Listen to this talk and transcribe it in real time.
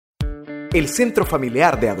El Centro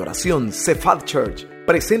Familiar de Adoración CEFADCHURCH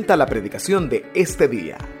presenta la predicación de este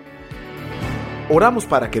día. Oramos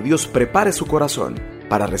para que Dios prepare su corazón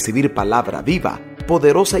para recibir palabra viva,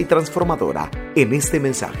 poderosa y transformadora en este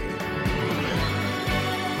mensaje. En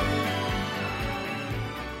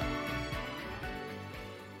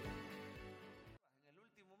el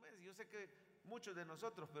último mes, yo sé que muchos de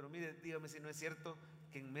nosotros, pero mire, dígame si no es cierto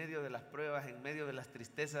que en medio de las pruebas, en medio de las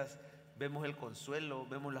tristezas, vemos el consuelo,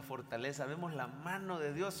 vemos la fortaleza, vemos la mano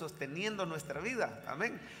de Dios sosteniendo nuestra vida.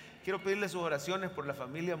 Amén. Quiero pedirle sus oraciones por la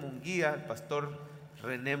familia Munguía. El pastor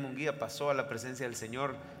René Munguía pasó a la presencia del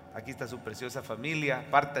Señor. Aquí está su preciosa familia,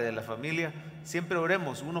 parte de la familia. Siempre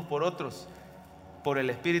oremos unos por otros, por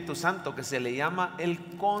el Espíritu Santo, que se le llama el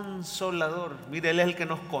Consolador. Mire, Él es el que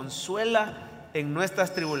nos consuela en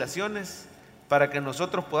nuestras tribulaciones, para que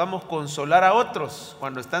nosotros podamos consolar a otros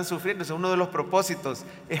cuando están sufriendo. Ese es uno de los propósitos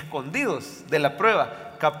escondidos de la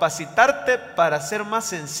prueba, capacitarte para ser más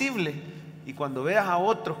sensible, y cuando veas a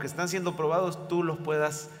otros que están siendo probados, tú los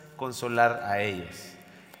puedas consolar a ellos.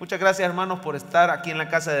 Muchas gracias, hermanos, por estar aquí en la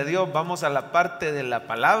casa de Dios. Vamos a la parte de la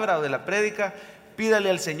palabra o de la prédica.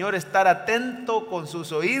 Pídale al Señor estar atento con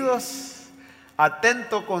sus oídos,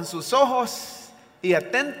 atento con sus ojos y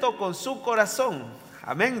atento con su corazón.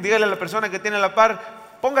 Amén. Dígale a la persona que tiene a la par: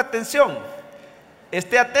 ponga atención,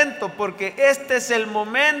 esté atento, porque este es el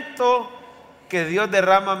momento que Dios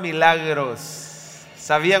derrama milagros.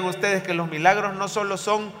 ¿Sabían ustedes que los milagros no solo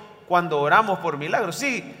son cuando oramos por milagros?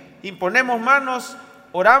 Sí, imponemos manos,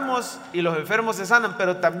 oramos y los enfermos se sanan,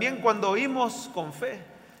 pero también cuando oímos con fe.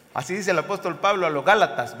 Así dice el apóstol Pablo a los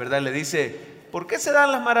Gálatas, ¿verdad? Le dice: ¿por qué se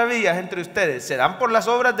dan las maravillas entre ustedes? ¿Se dan por las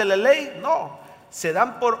obras de la ley? No, se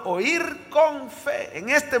dan por oír con fe. En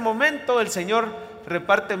este momento el Señor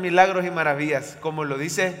reparte milagros y maravillas, como lo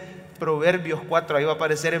dice Proverbios 4. Ahí va a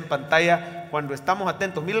aparecer en pantalla cuando estamos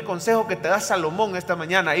atentos. Mira el consejo que te da Salomón esta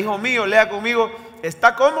mañana. Hijo mío, lea conmigo: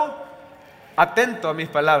 está como atento a mis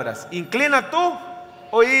palabras, inclina tu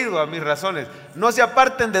oído a mis razones, no se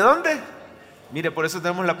aparten. ¿De dónde? Mire, por eso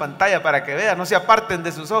tenemos la pantalla para que vea. No se aparten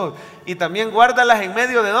de sus ojos, y también guárdalas en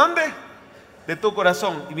medio de ¿dónde? De tu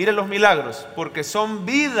corazón. Y mire los milagros, porque son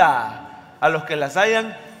vida a los que las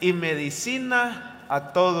hallan y medicina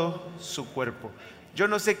a todo su cuerpo. Yo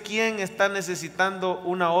no sé quién está necesitando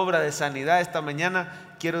una obra de sanidad esta mañana.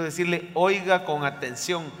 Quiero decirle: oiga con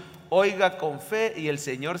atención, oiga con fe, y el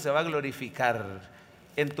Señor se va a glorificar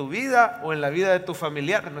en tu vida o en la vida de tu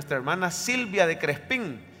familiar. Nuestra hermana Silvia de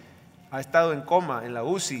Crespín ha estado en coma en la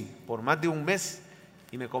UCI por más de un mes.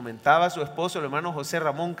 Y me comentaba su esposo, el hermano José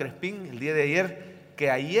Ramón Crespín, el día de ayer,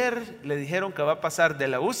 que ayer le dijeron que va a pasar de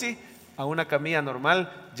la UCI a una camilla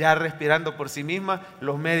normal, ya respirando por sí misma.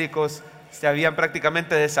 Los médicos se habían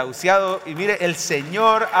prácticamente desahuciado. Y mire, el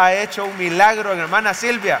Señor ha hecho un milagro en hermana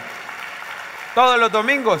Silvia. Todos los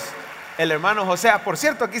domingos, el hermano José, por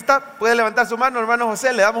cierto, aquí está, puede levantar su mano, hermano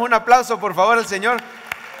José. Le damos un aplauso, por favor, al Señor.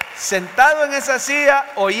 Sentado en esa silla,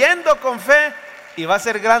 oyendo con fe. Y va a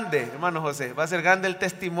ser grande, hermano José, va a ser grande el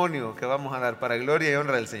testimonio que vamos a dar para gloria y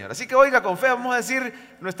honra del Señor. Así que oiga con fe. Vamos a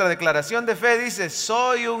decir nuestra declaración de fe. Dice: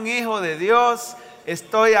 soy un hijo de Dios,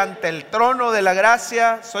 estoy ante el trono de la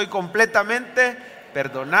gracia, soy completamente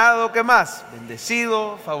perdonado. ¿Qué más?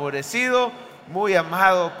 Bendecido, favorecido, muy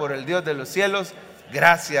amado por el Dios de los cielos.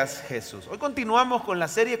 Gracias, Jesús. Hoy continuamos con la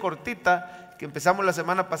serie cortita que empezamos la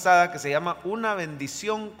semana pasada, que se llama Una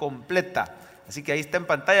bendición completa. Así que ahí está en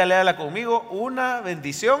pantalla, léala conmigo: una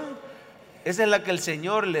bendición. Esa es la que el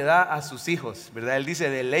Señor le da a sus hijos, ¿verdad? Él dice: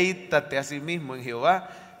 deleítate a sí mismo en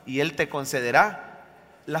Jehová y Él te concederá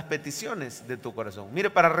las peticiones de tu corazón. Mire,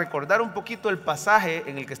 para recordar un poquito el pasaje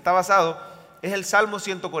en el que está basado, es el Salmos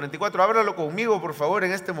 144. Ábralo conmigo, por favor,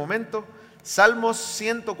 en este momento. Salmos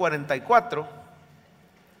 144.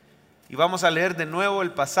 Y vamos a leer de nuevo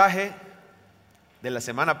el pasaje de la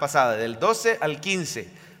semana pasada, del 12 al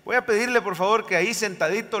 15. Voy a pedirle, por favor, que ahí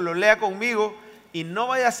sentadito lo lea conmigo y no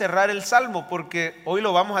vaya a cerrar el Salmo, porque hoy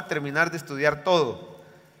lo vamos a terminar de estudiar todo.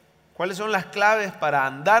 ¿Cuáles son las claves para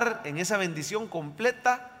andar en esa bendición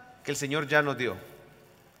completa que el Señor ya nos dio?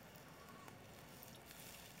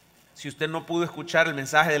 Si usted no pudo escuchar el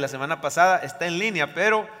mensaje de la semana pasada, está en línea,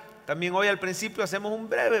 pero también hoy al principio hacemos un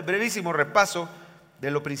brevísimo repaso de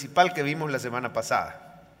lo principal que vimos la semana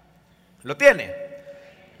pasada. ¿Lo tiene?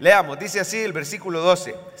 Leamos, dice así el versículo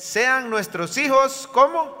 12: sean nuestros hijos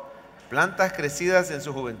como plantas crecidas en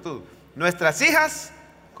su juventud, nuestras hijas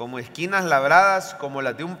como esquinas labradas como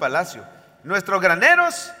las de un palacio, nuestros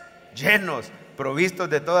graneros llenos, provistos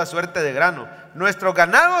de toda suerte de grano, nuestros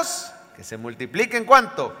ganados que se multipliquen,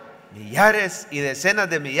 ¿cuánto? Millares y decenas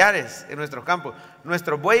de millares en nuestros campos,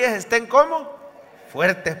 nuestros bueyes estén como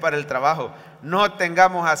fuertes para el trabajo. No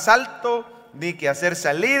tengamos asalto, ni que hacer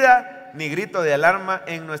salida, ni grito de alarma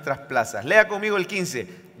en nuestras plazas. Lea conmigo el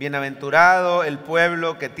 15. Bienaventurado el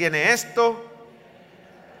pueblo que tiene esto,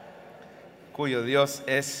 cuyo Dios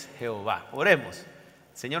es Jehová. Oremos.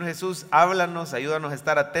 Señor Jesús, háblanos, ayúdanos a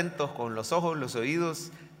estar atentos con los ojos, los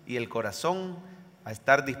oídos y el corazón, a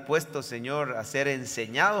estar dispuestos, Señor, a ser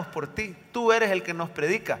enseñados por ti. Tú eres el que nos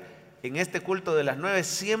predica. En este culto de las 9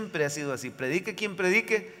 siempre ha sido así. Predique quien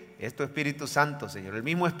predique, es tu Espíritu Santo, Señor. El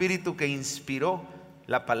mismo Espíritu que inspiró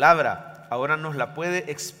la palabra, ahora nos la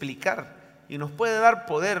puede explicar y nos puede dar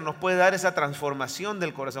poder, nos puede dar esa transformación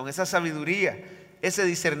del corazón, esa sabiduría, ese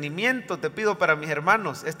discernimiento. Te pido para mis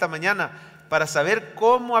hermanos esta mañana, para saber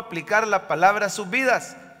cómo aplicar la palabra a sus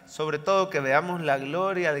vidas, sobre todo que veamos la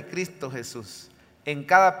gloria de Cristo Jesús en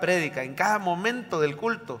cada prédica, en cada momento del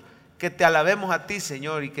culto, que te alabemos a ti,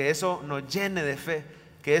 Señor, y que eso nos llene de fe,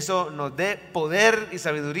 que eso nos dé poder y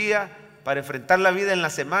sabiduría para enfrentar la vida en la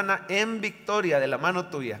semana en victoria de la mano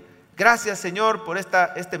tuya. Gracias, Señor, por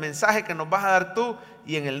este mensaje que nos vas a dar tú,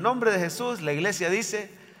 y en el nombre de Jesús la iglesia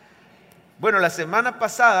dice. Bueno, la semana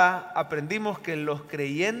pasada aprendimos que los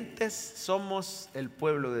creyentes somos el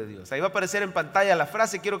pueblo de Dios. Ahí va a aparecer en pantalla la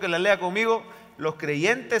frase, quiero que la lea conmigo. Los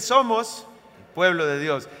creyentes somos el pueblo de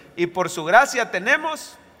Dios, y por su gracia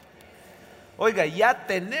tenemos, oiga, ya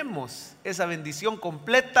tenemos esa bendición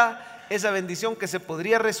completa, esa bendición que se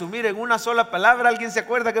podría resumir en una sola palabra. ¿Alguien se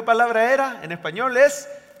acuerda qué palabra era? En español es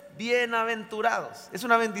bienaventurados. Es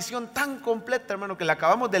una bendición tan completa, hermano, que la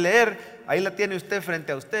acabamos de leer. Ahí la tiene usted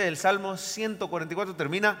frente a usted. El Salmo 144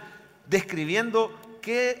 termina describiendo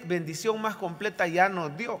qué bendición más completa ya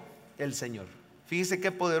nos dio el Señor. Fíjese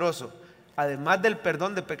qué poderoso. Además del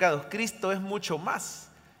perdón de pecados, Cristo es mucho más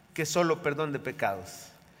que solo perdón de pecados.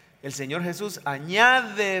 El Señor Jesús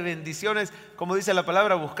añade bendiciones, como dice la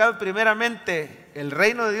palabra: buscad primeramente el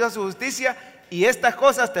reino de Dios, su justicia, y estas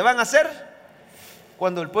cosas te van a hacer.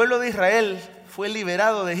 Cuando el pueblo de Israel fue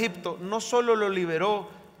liberado de Egipto, no solo lo liberó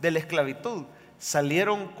de la esclavitud,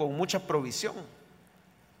 salieron con mucha provisión,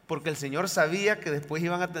 porque el Señor sabía que después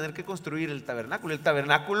iban a tener que construir el tabernáculo. El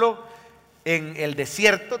tabernáculo en el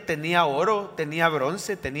desierto tenía oro, tenía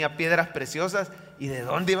bronce, tenía piedras preciosas. ¿Y de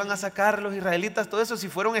dónde iban a sacar los israelitas todo eso si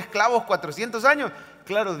fueron esclavos 400 años?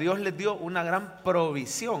 Claro, Dios les dio una gran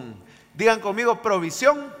provisión. Digan conmigo,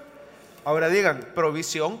 provisión. Ahora digan,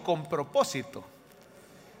 provisión con propósito.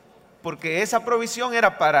 Porque esa provisión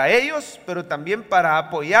era para ellos, pero también para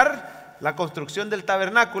apoyar la construcción del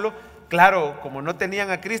tabernáculo. Claro, como no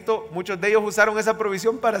tenían a Cristo, muchos de ellos usaron esa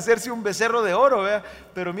provisión para hacerse un becerro de oro, ¿verdad?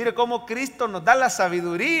 Pero mire cómo Cristo nos da la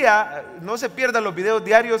sabiduría. No se pierdan los videos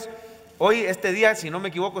diarios. Hoy, este día, si no me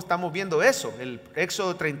equivoco, estamos viendo eso, el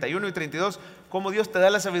Éxodo 31 y 32, cómo Dios te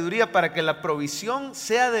da la sabiduría para que la provisión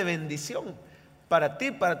sea de bendición para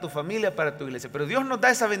ti, para tu familia, para tu iglesia. Pero Dios nos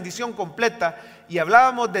da esa bendición completa, y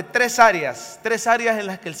hablábamos de tres áreas en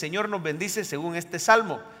las que el Señor nos bendice según este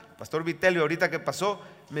salmo. Pastor Vitelio, ahorita que pasó,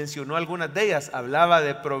 mencionó algunas de ellas. Hablaba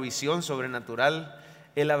de provisión sobrenatural,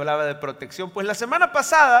 él hablaba de protección. Pues la semana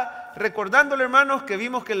pasada, recordándole, hermanos, que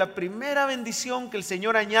vimos que la primera bendición que el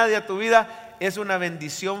Señor añade a tu vida es una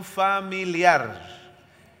bendición familiar.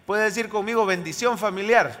 ¿Puede decir conmigo bendición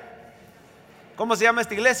familiar? ¿Cómo se llama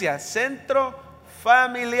esta iglesia? Centro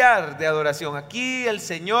Familiar de Adoración. Aquí el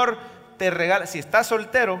Señor te regala, si estás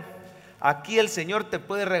soltero, aquí el Señor te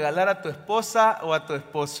puede regalar a tu esposa o a tu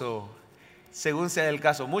esposo, según sea el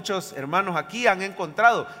caso. Muchos hermanos aquí han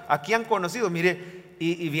encontrado, aquí han conocido, mire,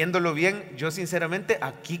 y viéndolo bien, yo sinceramente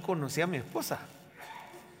aquí conocí a mi esposa,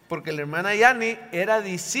 porque la hermana Yani era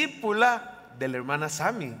discípula de la hermana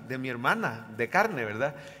Sami, de mi hermana de carne,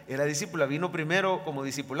 ¿verdad? Era discípula, vino primero como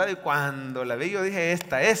discipulado, y cuando la vi yo dije,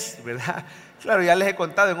 esta es, ¿verdad? Claro, ya les he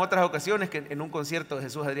contado en otras ocasiones que en un concierto de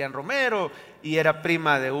Jesús Adrián Romero, y era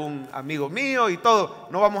prima de un amigo mío y todo.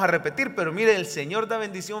 No vamos a repetir, pero mire, el Señor da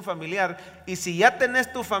bendición familiar, y si ya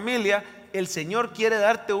tenés tu familia, el Señor quiere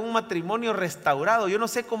darte un matrimonio restaurado. Yo no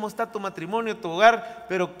sé cómo está tu matrimonio, tu hogar,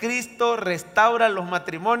 pero Cristo restaura los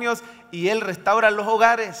matrimonios y Él restaura los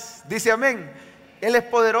hogares. Dice amén. Él es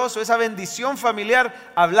poderoso. Esa bendición familiar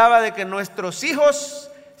hablaba de que nuestros hijos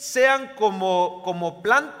sean como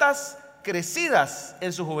plantas crecidas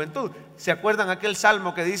en su juventud. ¿Se acuerdan aquel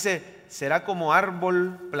salmo que dice, será como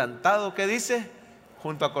árbol plantado, ¿qué dice?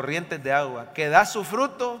 Junto a corrientes de agua, que da su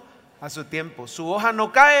fruto a su tiempo, su hoja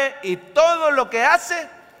no cae, y todo lo que hace?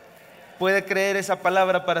 Puede creer esa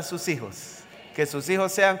palabra para sus hijos, que sus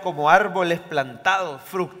hijos sean como árboles plantados,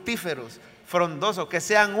 fructíferos, frondosos, que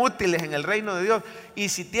sean útiles en el reino de Dios. Y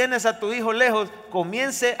si tienes a tu hijo lejos,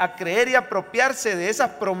 comience a creer y apropiarse de esas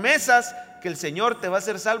promesas que el Señor te va a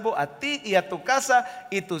hacer salvo a ti y a tu casa,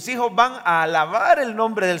 y tus hijos van a alabar el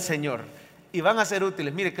nombre del Señor y van a ser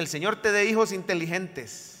útiles. Mire, que el Señor te dé hijos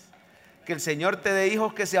inteligentes, que el Señor te dé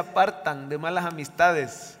hijos que se apartan de malas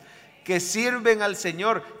amistades, que sirven al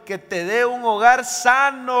Señor, que te dé un hogar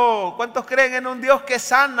sano. ¿Cuántos creen en un Dios que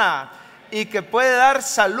sana y que puede dar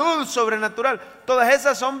salud sobrenatural? Todas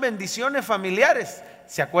esas son bendiciones familiares.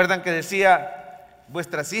 ¿Se acuerdan que decía: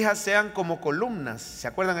 vuestras hijas sean como columnas? ¿Se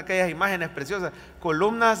acuerdan aquellas imágenes preciosas?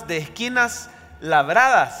 Columnas de esquinas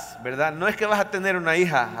labradas, ¿verdad? No es que vas a tener una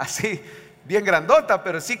hija así bien grandota,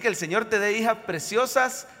 pero sí que el Señor te dé hijas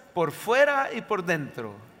preciosas por fuera y por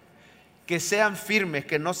dentro, que sean firmes,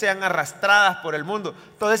 que no sean arrastradas por el mundo.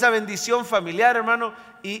 Toda esa bendición familiar, hermano,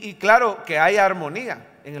 y claro, que haya armonía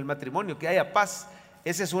en el matrimonio, que haya paz.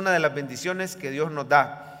 Esa es una de las bendiciones que Dios nos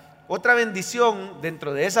da. Otra bendición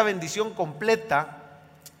dentro de esa bendición completa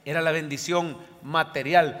era la bendición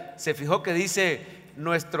material. Se fijó que dice: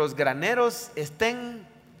 nuestros graneros estén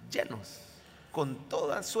llenos con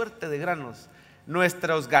toda suerte de granos,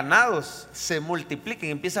 nuestros ganados se multipliquen.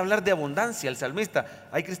 Empieza a hablar de abundancia el salmista.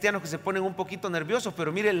 Hay cristianos que se ponen un poquito nerviosos,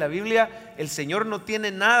 pero mire, en la Biblia el Señor no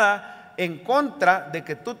tiene nada en contra de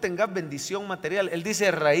que tú tengas bendición material. Él dice: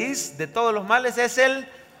 raíz de todos los males es el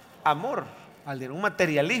amor, un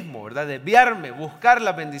materialismo, ¿verdad? Desviarme, buscar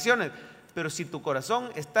las bendiciones. Pero si tu corazón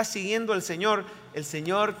está siguiendo al Señor, el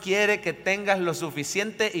Señor quiere que tengas lo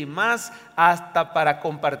suficiente y más, hasta para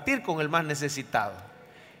compartir con el más necesitado.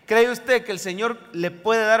 ¿Cree usted que el Señor le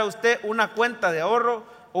puede dar a usted una cuenta de ahorro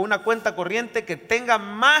o una cuenta corriente que tenga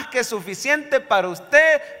más que suficiente para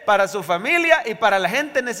usted, para su familia y para la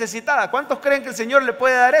gente necesitada? ¿Cuántos creen que el Señor le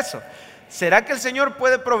puede dar eso? ¿Será que el Señor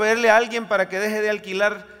puede proveerle a alguien para que deje de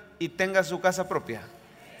alquilar y tenga su casa propia?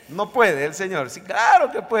 No puede el Señor. Sí,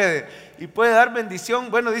 claro que puede. Y puede dar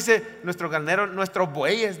bendición. Bueno, dice: nuestros ganeros, nuestros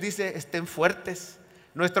bueyes, dice, estén fuertes,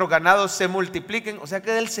 nuestros ganados se multipliquen. O sea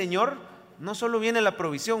que del Señor no solo viene la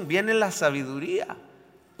provisión, viene la sabiduría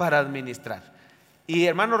para administrar. Y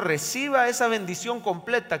hermano, reciba esa bendición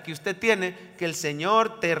completa que usted tiene, que el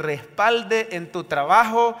Señor te respalde en tu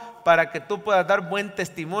trabajo para que tú puedas dar buen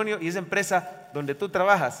testimonio y esa empresa donde tú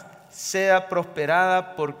trabajas sea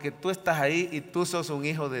prosperada porque tú estás ahí y tú sos un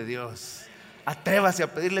hijo de Dios. Atrévase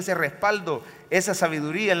a pedirle ese respaldo, esa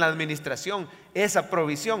sabiduría en la administración, esa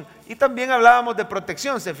provisión. Y también hablábamos de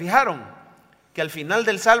protección. ¿Se fijaron? Que al final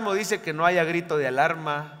del Salmo dice que no haya grito de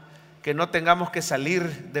alarma, que no tengamos que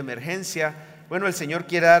salir de emergencia. Bueno, el Señor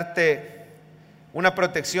quiere darte una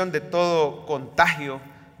protección de todo contagio,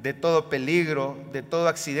 de todo peligro, de todo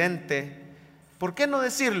accidente. ¿Por qué no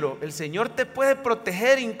decirlo? El Señor te puede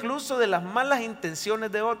proteger incluso de las malas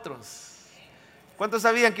intenciones de otros. ¿Cuántos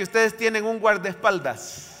sabían que ustedes tienen un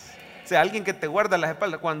guardaespaldas? O sea, alguien que te guarda las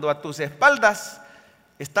espaldas. Cuando a tus espaldas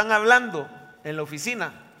están hablando en la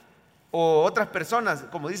oficina o otras personas,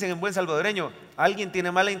 como dicen en buen salvadoreño, alguien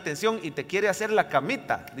tiene mala intención y te quiere hacer la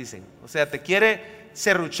camita, dicen. O sea, te quiere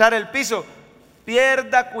serruchar el piso.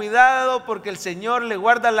 Pierda cuidado porque el Señor le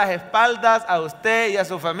guarda las espaldas a usted y a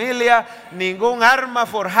su familia. Ningún arma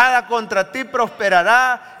forjada contra ti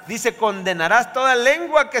prosperará. Dice: condenarás toda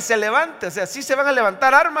lengua que se levante. O sea, sí se van a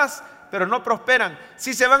levantar armas, pero no prosperan.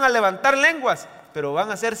 Sí se van a levantar lenguas, pero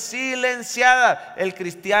van a ser silenciadas. El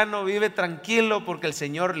cristiano vive tranquilo porque el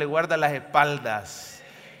Señor le guarda las espaldas.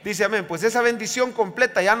 Dice amén. Pues esa bendición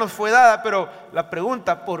completa ya nos fue dada, pero la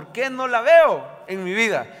pregunta: ¿por qué no la veo en mi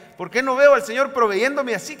vida? ¿Por qué no veo al Señor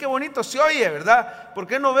proveyéndome así? Qué bonito se oye, ¿verdad? ¿Por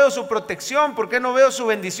qué no veo su protección? ¿Por qué no veo su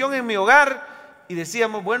bendición en mi hogar? Y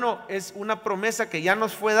decíamos, bueno, es una promesa que ya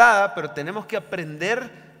nos fue dada, pero tenemos que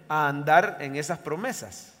aprender a andar en esas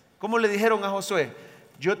promesas. ¿Cómo le dijeron a Josué?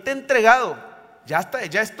 Yo te he entregado, ya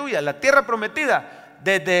es tuya, la tierra prometida.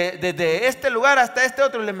 Desde este lugar hasta este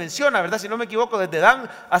otro, le menciona, ¿verdad? Si no me equivoco, desde Dan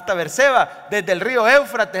hasta Berseba, desde el río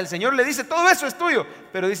Éufrates, el Señor le dice: todo eso es tuyo.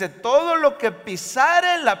 Pero dice: todo lo que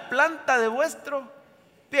pisare la planta de vuestro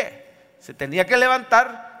pie. Se tenía que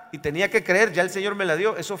levantar y tenía que creer, ya el Señor me la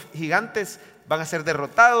dio, esos gigantes van a ser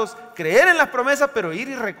derrotados, creer en las promesas, pero ir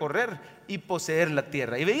y recorrer y poseer la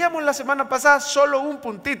tierra. Y veíamos la semana pasada solo un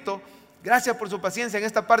puntito. Gracias por su paciencia, en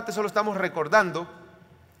esta parte solo estamos recordando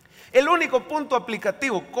el único punto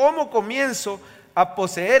aplicativo: cómo comienzo a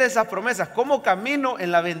poseer esas promesas, cómo camino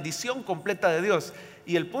en la bendición completa de Dios.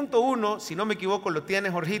 Y el punto 1, si no me equivoco, lo tiene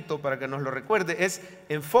Jorgito para que nos lo recuerde, es: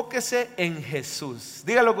 enfóquese en Jesús.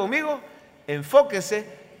 Dígalo conmigo: enfóquese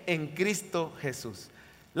en Cristo Jesús.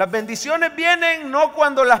 Las bendiciones vienen no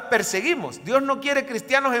cuando las perseguimos. Dios no quiere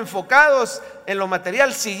cristianos enfocados en lo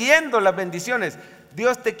material, siguiendo las bendiciones.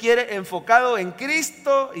 Dios te quiere enfocado en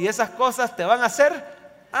Cristo y esas cosas te van a ser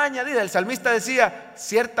añadida. El salmista decía,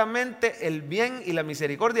 ciertamente el bien y la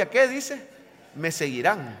misericordia, ¿qué dice? Me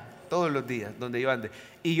seguirán todos los días donde yo ande.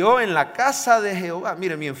 Y yo en la casa de Jehová,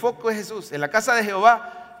 mire, mi enfoque es Jesús, en la casa de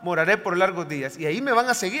Jehová moraré por largos días. Y ahí me van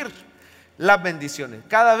a seguir las bendiciones.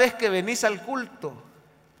 Cada vez que venís al culto,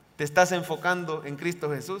 te estás enfocando en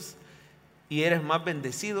Cristo Jesús y eres más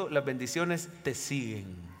bendecido, las bendiciones te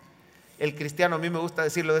siguen. El cristiano, a mí me gusta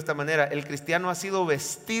decirlo de esta manera, el cristiano ha sido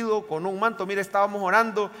vestido con un manto. Mire, estábamos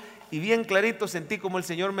orando y bien clarito sentí como el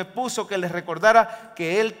Señor me puso que les recordara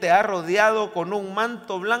que Él te ha rodeado con un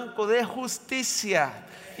manto blanco de justicia.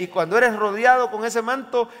 Y cuando eres rodeado con ese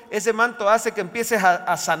manto hace que empieces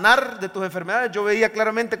a sanar de tus enfermedades. Yo veía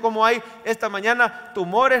claramente cómo hay esta mañana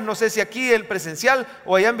tumores, no sé si aquí el presencial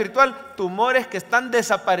o allá en virtual, tumores que están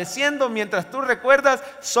desapareciendo mientras tú recuerdas,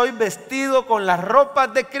 soy vestido con las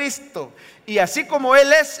ropas de Cristo. Y así como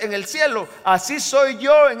Él es en el cielo, así soy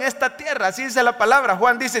yo en esta tierra. Así dice la palabra.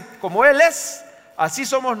 Juan dice, como Él es, así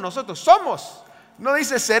somos nosotros. Somos, no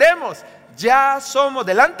dice seremos, ya somos,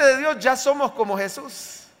 delante de Dios ya somos como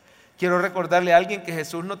Jesús. Quiero recordarle a alguien que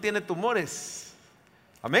Jesús no tiene tumores.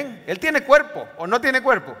 Amén. Él tiene cuerpo o no tiene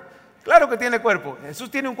cuerpo. Claro que tiene cuerpo. Jesús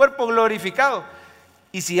tiene un cuerpo glorificado.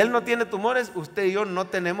 Y si Él no tiene tumores, usted y yo no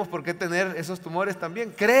tenemos por qué tener esos tumores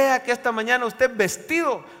también. Crea que esta mañana usted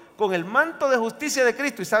vestido con el manto de justicia de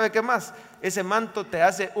Cristo. ¿Y sabe qué más? Ese manto te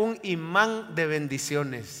hace un imán de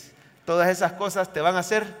bendiciones. Todas esas cosas te van a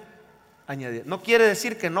hacer añadir. No quiere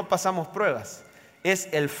decir que no pasamos pruebas. Es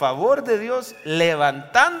el favor de Dios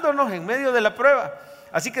levantándonos en medio de la prueba.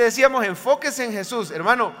 Así que decíamos, enfóquese en Jesús.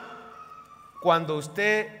 Hermano, cuando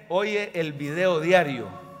usted oye el video diario,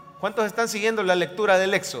 ¿cuántos están siguiendo la lectura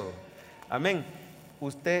del Éxodo? Amén.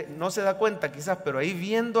 Usted no se da cuenta quizás, pero ahí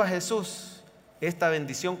viendo a Jesús, esta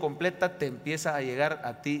bendición completa te empieza a llegar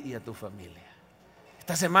a ti y a tu familia.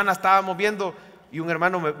 Esta semana estábamos viendo y un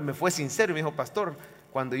hermano me fue sincero y me dijo, pastor,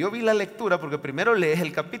 cuando yo vi la lectura, porque primero lees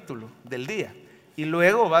el capítulo del día y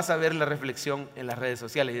luego vas a ver la reflexión en las redes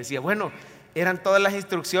sociales. Y decía, bueno, eran todas las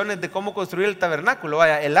instrucciones de cómo construir el tabernáculo.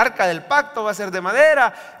 Vaya, el arca del pacto va a ser de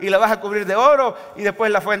madera y la vas a cubrir de oro, y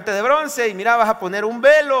después la fuente de bronce, y mira, vas a poner un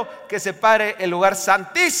velo que separe el lugar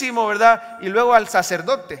santísimo, ¿verdad? Y luego al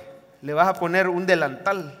sacerdote le vas a poner un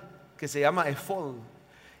delantal que se llama efod,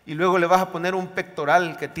 y luego le vas a poner un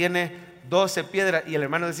pectoral que tiene 12 piedras. Y el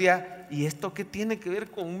hermano decía, ¿y esto qué tiene que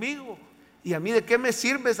ver conmigo? ¿Y a mí de qué me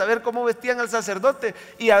sirve saber cómo vestían al sacerdote?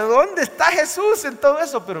 ¿Y a dónde está Jesús en todo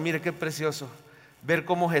eso? Pero mire qué precioso ver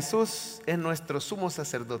cómo Jesús es nuestro sumo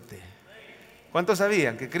sacerdote. ¿Cuántos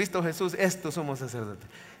sabían que Cristo Jesús es tu sumo sacerdote?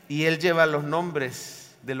 Y Él lleva los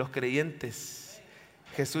nombres de los creyentes.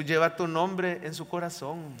 Jesús lleva tu nombre en su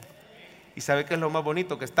corazón. ¿Y sabe qué es lo más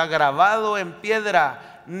bonito? Que está grabado en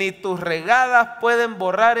piedra. Ni tus regadas pueden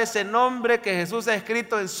borrar ese nombre que Jesús ha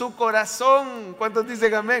escrito en su corazón. ¿Cuántos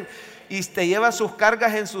dicen amén? Y te lleva sus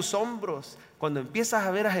cargas en sus hombros. Cuando empiezas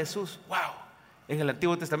a ver a Jesús, wow, en el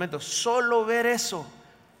Antiguo Testamento, solo ver eso,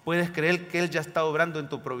 puedes creer que Él ya está obrando en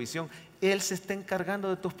tu provisión. Él se está encargando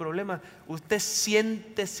de tus problemas. Usted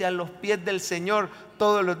siéntese a los pies del Señor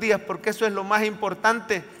todos los días, porque eso es lo más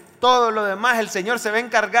importante. Todo lo demás el Señor se va a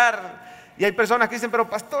encargar. Y hay personas que dicen, pero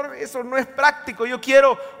pastor, eso no es práctico. Yo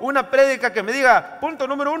quiero una prédica que me diga, punto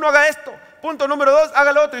número 1, haga esto. Punto número 2,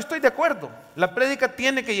 haga lo otro. Y estoy de acuerdo. La prédica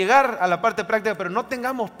tiene que llegar a la parte práctica, pero no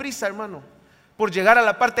tengamos prisa, hermano, por llegar a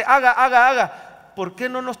la parte haga. ¿Por qué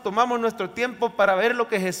no nos tomamos nuestro tiempo para ver lo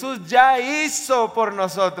que Jesús ya hizo por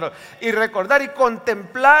nosotros? Y recordar y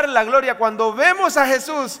contemplar la gloria. Cuando vemos a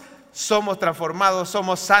Jesús, somos transformados,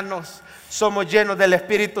 somos sanos, somos llenos del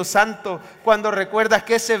Espíritu Santo. Cuando recuerdas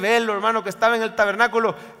que ese velo, hermano, que estaba en el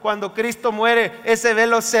tabernáculo, cuando Cristo muere, ese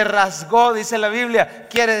velo se rasgó, dice la Biblia.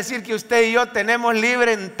 Quiere decir que usted y yo tenemos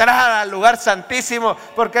libre entrada al lugar santísimo,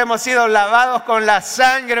 porque hemos sido lavados con la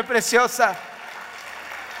sangre preciosa.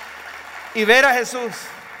 Y ver a Jesús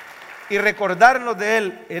y recordarnos de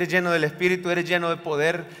Él, eres lleno del Espíritu, eres lleno de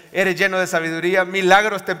poder, eres lleno de sabiduría,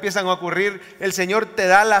 milagros te empiezan a ocurrir, el Señor te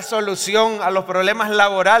da la solución a los problemas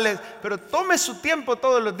laborales, pero tome su tiempo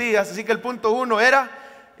todos los días. Así que el punto 1 era,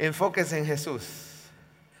 enfóquese en Jesús.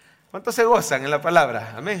 ¿Cuántos se gozan en la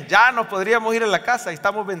palabra? Amén. Ya nos podríamos ir a la casa y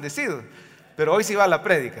estamos bendecidos, pero hoy sí va la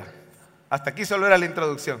prédica. Hasta aquí solo era la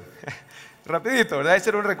introducción. Rapidito, ¿verdad? Ese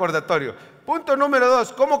era un recordatorio. Punto número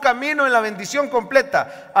 2, ¿cómo camino en la bendición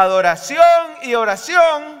completa? Adoración y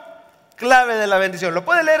oración, clave de la bendición. ¿Lo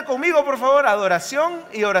puede leer conmigo, por favor? Adoración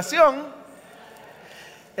y oración.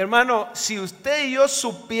 Hermano, si usted y yo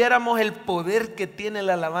supiéramos el poder que tiene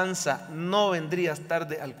la alabanza, no vendrías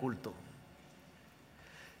tarde al culto.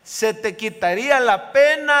 se te quitaría la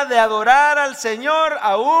pena de adorar al Señor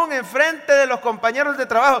aún en frente de los compañeros de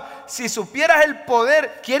trabajo. Si supieras el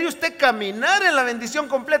poder, ¿quiere usted caminar en la bendición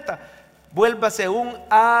completa? Vuélvase un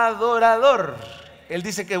adorador. Él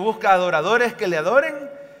dice que busca adoradores que le adoren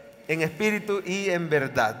en espíritu y en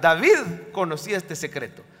verdad. David conocía este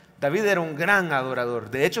secreto. David era un gran adorador.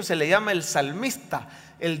 De hecho, se le llama el salmista,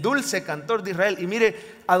 el dulce cantor de Israel. Y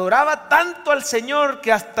mire, adoraba tanto al Señor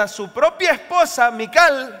que hasta su propia esposa,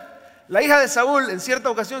 Mical, la hija de Saúl, en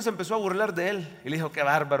cierta ocasión se empezó a burlar de él. Y le dijo: qué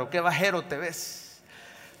bárbaro, qué bajero te ves.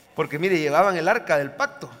 Porque mire, llevaban el arca del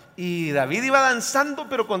pacto. Y David iba danzando,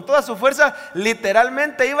 pero con toda su fuerza,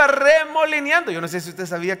 literalmente iba remolineando. Yo no sé si usted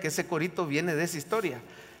sabía que ese corito viene de esa historia.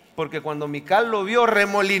 Porque cuando Mical lo vio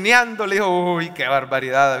remolineando, le dijo: uy, qué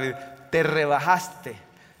barbaridad, David, te rebajaste,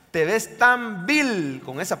 te ves tan vil,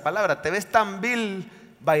 con esa palabra, te ves tan vil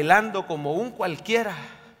bailando como un cualquiera.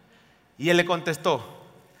 Y él le contestó: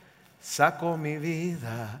 saco mi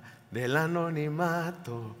vida del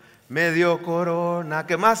anonimato, me dio corona,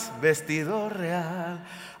 ¿qué más? Vestido real.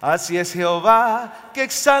 Así es Jehová que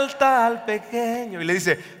exalta al pequeño. Y le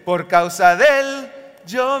dice: por causa de él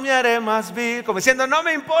yo me haré más vil, como diciendo: no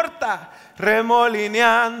me importa.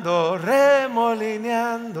 Remolineando,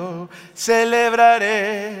 remolineando,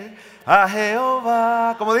 celebraré a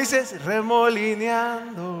Jehová. ¿Cómo dices?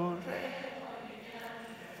 Remolineando,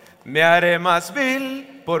 me haré más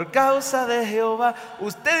vil por causa de Jehová.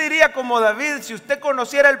 Usted diría como David, si usted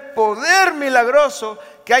conociera el poder milagroso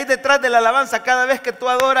que hay detrás de la alabanza. Cada vez que tú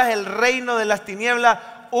adoras, el reino de las tinieblas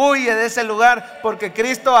huye de ese lugar, porque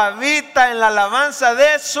Cristo habita en la alabanza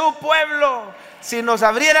de su pueblo. Si nos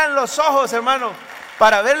abrieran los ojos, hermano,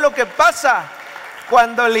 para ver lo que pasa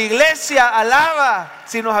cuando la iglesia alaba,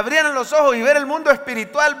 si nos abrieran los ojos y ver el mundo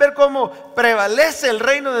espiritual, ver cómo prevalece el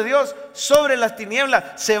reino de Dios sobre las tinieblas,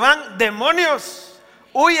 se van demonios,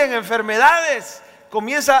 huyen enfermedades,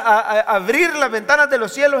 comienza a abrir las ventanas de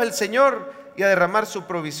los cielos el Señor y a derramar su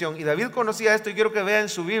provisión. Y David conocía esto, y quiero que vea en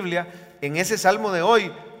su Biblia, en ese salmo de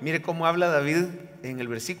hoy, mire cómo habla David en el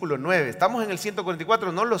versículo 9. Estamos en el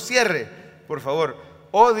 144, no lo cierre, por favor.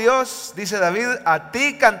 Oh Dios, dice David, a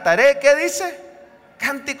ti cantaré, ¿qué dice?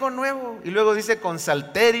 Cántico nuevo. Y luego dice con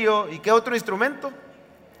salterio. ¿Y qué otro instrumento?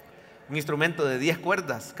 Un instrumento de 10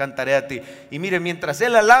 cuerdas, cantaré a ti. Y mire, mientras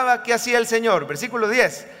él alaba, ¿qué hacía el Señor? Versículo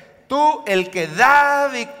 10. Tú, el que da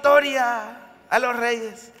victoria a los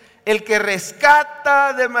reyes, el que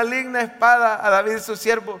rescata de maligna espada a David su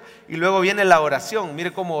siervo. Y luego viene la oración.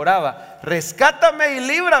 Mire cómo oraba: rescátame y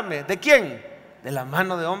líbrame. ¿De quién? De la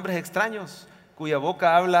mano de hombres extraños, cuya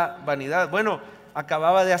boca habla vanidad. Bueno,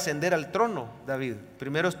 acababa de ascender al trono David.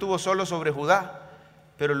 Primero estuvo solo sobre Judá,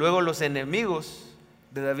 pero luego los enemigos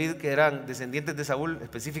de David, que eran descendientes de Saúl,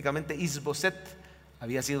 específicamente Isboset,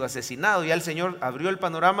 había sido asesinado. Ya el Señor abrió el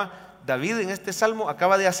panorama. David en este salmo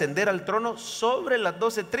acaba de ascender al trono sobre las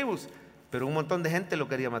 12 tribus, pero un montón de gente lo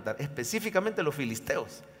quería matar, específicamente los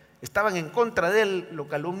filisteos. Estaban en contra de él, lo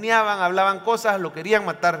calumniaban, hablaban cosas, lo querían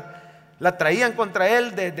matar. La traían contra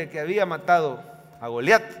él desde que había matado a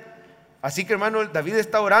Goliat. Así que, hermano, David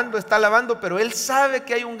está orando, está alabando, pero él sabe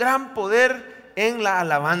que hay un gran poder en la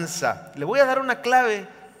alabanza. Le voy a dar una clave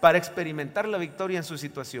para experimentar la victoria en su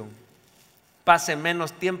situación. Pase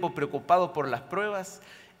menos tiempo preocupado por las pruebas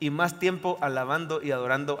y más tiempo alabando y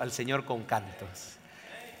adorando al Señor con cantos.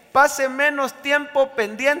 Pase menos tiempo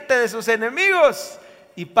pendiente de sus enemigos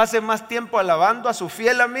y pase más tiempo alabando a su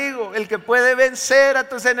fiel amigo, el que puede vencer a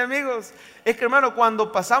tus enemigos. Es que, hermano,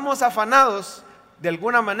 cuando pasamos afanados, de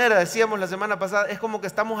alguna manera, decíamos la semana pasada, es como que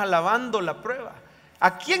estamos alabando la prueba.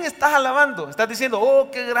 ¿A quién estás alabando? Estás diciendo: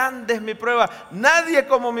 oh, qué grande es mi prueba, nadie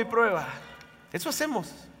como mi prueba. Eso hacemos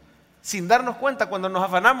sin darnos cuenta cuando nos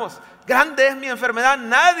afanamos. Grande es mi enfermedad,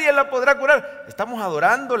 nadie la podrá curar. ¿Estamos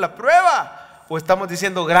adorando la prueba? ¿O estamos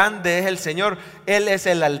diciendo: grande es el Señor, Él es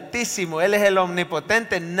el Altísimo, Él es el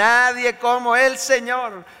Omnipotente, nadie como el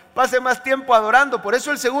Señor? Pase más tiempo adorando. Por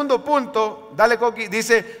eso el segundo punto, dale Coqui,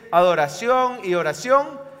 dice adoración y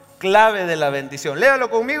oración, clave de la bendición. Léalo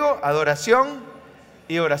conmigo: adoración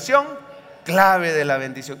y oración, clave de la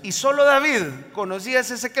bendición. Y solo David conocía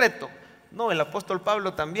ese secreto. No, el apóstol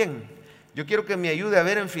Pablo también. Yo quiero que me ayude a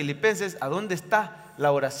ver en Filipenses a dónde está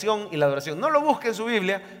la oración y la adoración. No lo busque en su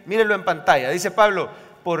Biblia, mírenlo en pantalla. Dice Pablo: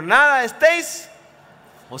 por nada estéis,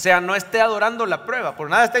 o sea, no esté adorando la prueba, por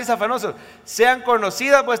nada estéis afanosos, sean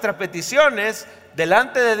conocidas vuestras peticiones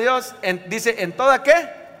delante de Dios, dice, en toda ¿qué?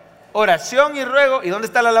 Oración y ruego. ¿Y dónde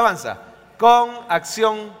está la alabanza? Con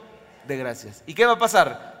acción de gracias. ¿Y qué va a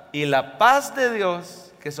pasar? Y la paz de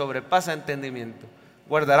Dios, que sobrepasa entendimiento,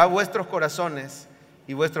 guardará vuestros corazones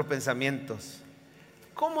y vuestros pensamientos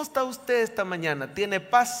 ¿cómo está usted esta mañana? ¿Tiene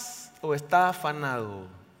paz o está afanado?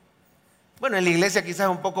 Bueno, en la iglesia quizás es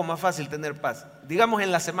un poco más fácil tener paz. Digamos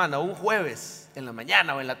en la semana, un jueves, en la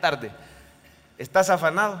mañana o en la tarde. ¿Estás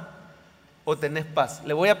afanado o tenés paz?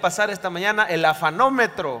 Le voy a pasar esta mañana el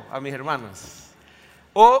afanómetro a mis hermanos,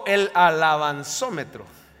 o el alabanzómetro.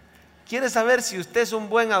 ¿Quiere saber si usted es un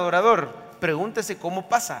buen adorador? Pregúntese cómo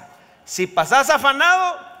pasa. Si pasás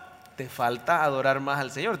afanado, te falta adorar más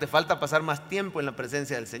al Señor, te falta pasar más tiempo en la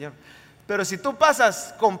presencia del Señor. Pero si tú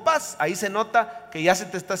pasas con paz, ahí se nota que ya se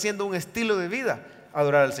te está haciendo un estilo de vida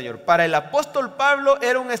adorar al Señor. Para el apóstol Pablo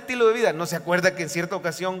era un estilo de vida. ¿No se acuerda que en cierta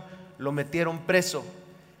ocasión lo metieron preso?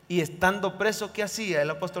 Y estando preso, ¿qué hacía el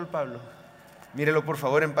apóstol Pablo? Mírelo por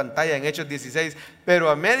favor en pantalla en Hechos 16. Pero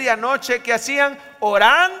a medianoche, ¿qué hacían?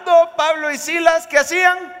 Orando Pablo y Silas, ¿qué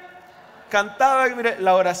hacían? Cantaban. Mire,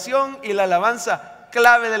 la oración y la alabanza,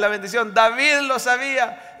 clave de la bendición. David lo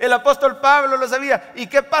sabía, el apóstol Pablo lo sabía. ¿Y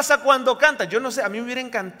qué pasa cuando canta? Yo no sé, a mí me hubiera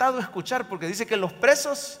encantado escuchar, porque dice que los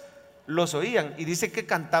presos los oían y dice que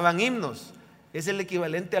cantaban himnos. Es el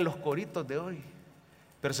equivalente a los coritos de hoy.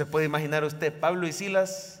 Pero se puede imaginar usted, Pablo y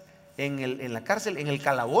Silas en la cárcel, en el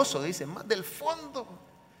calabozo, dice, más del fondo,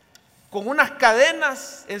 con unas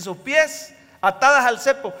cadenas en sus pies, atadas al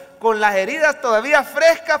cepo, con las heridas todavía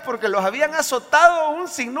frescas porque los habían azotado un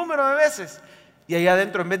sinnúmero de veces. Y ahí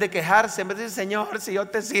adentro, en vez de quejarse, en vez de decir, Señor, si yo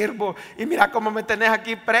te sirvo, y mira cómo me tenés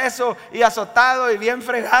aquí preso y azotado y bien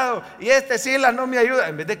fregado, y Silas no me ayuda,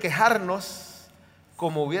 en vez de quejarnos,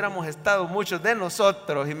 como hubiéramos estado muchos de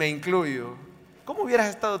nosotros, y me incluyo, ¿cómo hubieras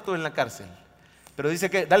estado tú en la cárcel? Pero dice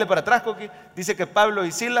que, dale para atrás, Coqui, dice que Pablo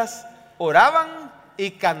y Silas oraban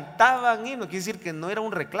y cantaban himnos. Quiere decir que no era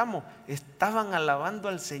un reclamo, estaban alabando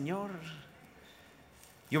al Señor.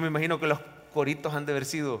 Yo me imagino que los coritos han de haber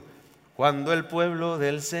sido: cuando el pueblo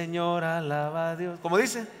del Señor alaba a Dios, ¿cómo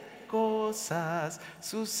dice? Cosas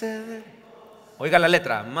suceden. Oiga la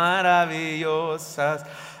letra: maravillosas,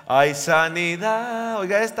 hay sanidad.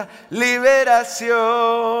 Oiga esta: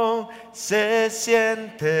 liberación, se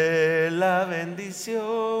siente la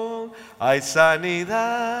bendición. Hay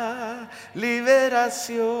sanidad,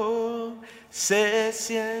 liberación, se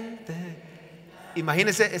siente.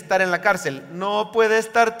 Imagínese estar en la cárcel. No puede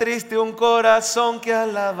estar triste un corazón que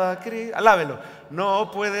alaba a Cristo. Alábelo.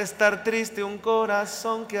 No puede estar triste un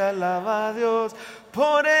corazón que alaba a Dios.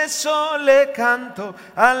 Por eso le canto,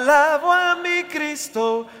 alabo a mi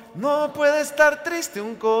Cristo. No puede estar triste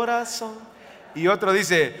un corazón. Y otro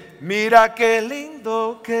dice: mira qué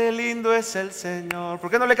lindo es el Señor.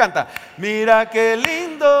 ¿Por qué no le canta? Mira qué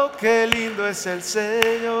lindo es el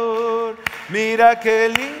Señor. Mira qué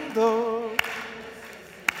lindo.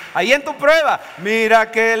 Ahí en tu prueba,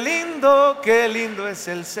 mira qué lindo es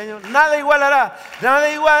el Señor. Nada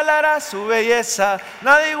igualará su belleza,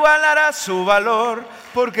 nada igualará su valor,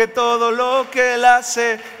 porque todo lo que Él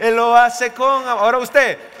hace, Él lo hace con amor. Ahora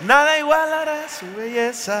usted, nada igualará su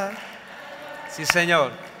belleza. Sí,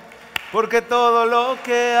 Señor, porque todo lo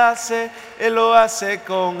que hace, Él lo hace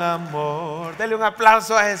con amor. Dele un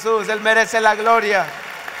aplauso a Jesús, Él merece la gloria.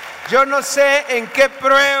 Yo no sé en qué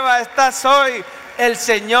prueba estás hoy. El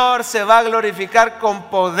Señor se va a glorificar con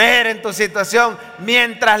poder en tu situación.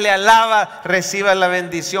 Mientras le alaba, reciba la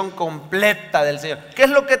bendición completa del Señor. ¿Qué es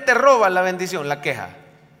lo que te roba la bendición? La queja.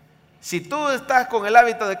 Si tú estás con el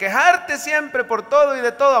hábito de quejarte siempre por todo y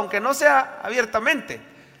de todo, aunque no sea abiertamente,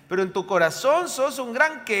 pero en tu corazón sos un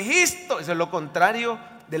gran quejisto, eso es lo contrario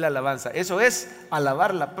de la alabanza. Eso es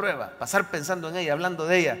alabar la prueba, pasar pensando en ella, hablando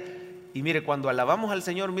de ella. Y mire, cuando alabamos al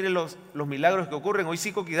Señor, mire los milagros que ocurren. Hoy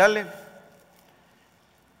sí, Coqui, dale.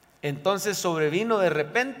 Entonces sobrevino de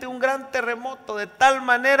repente un gran terremoto, de tal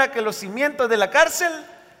manera que los cimientos de la cárcel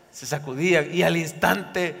se sacudían y al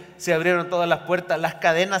instante se abrieron todas las puertas, las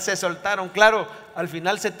cadenas se soltaron. Claro, al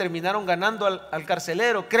final se terminaron ganando al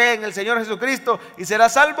carcelero. Cree en el Señor Jesucristo y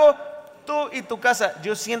serás salvo tú y tu casa.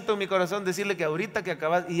 Yo siento en mi corazón decirle que ahorita que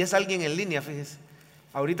acabas, y es alguien en línea, fíjese,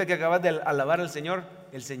 ahorita que acabas de alabar al Señor,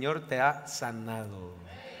 el Señor te ha sanado.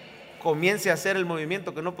 Comience a hacer el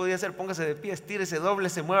movimiento que no podía hacer, póngase de pie, estírese, doble,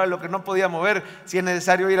 se mueva lo que no podía mover, si es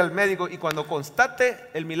necesario ir al médico, y cuando constate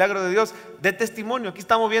el milagro de Dios, dé testimonio. Aquí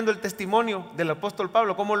estamos viendo el testimonio del apóstol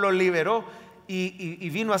Pablo, cómo lo liberó y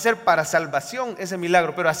vino a ser para salvación ese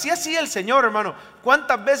milagro. Pero así hacía el Señor, hermano.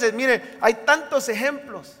 ¿Cuántas veces? Mire, hay tantos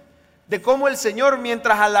ejemplos de cómo el Señor,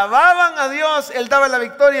 mientras alababan a Dios, Él daba la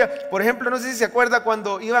victoria. Por ejemplo, no sé si se acuerda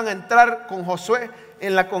cuando iban a entrar con Josué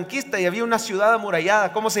en la conquista y había una ciudad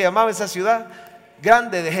amurallada. ¿Cómo se llamaba esa ciudad?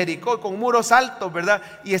 Grande, de Jericó, con muros altos, ¿verdad?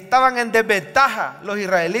 Y estaban en desventaja los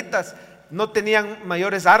israelitas, no tenían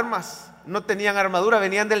mayores armas, no tenían armadura,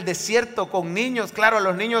 venían del desierto con niños. Claro, a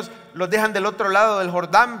los niños los dejan del otro lado del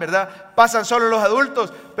Jordán, ¿verdad? Pasan solo los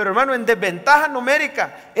adultos, pero hermano, en desventaja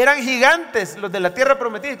numérica. Eran gigantes los de la tierra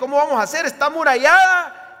prometida. ¿Y cómo vamos a hacer? Está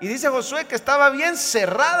amurallada. Y dice Josué que estaba bien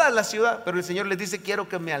cerrada la ciudad, pero el Señor les dice: quiero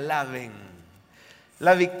que me alaben.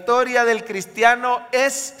 La victoria del cristiano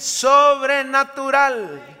es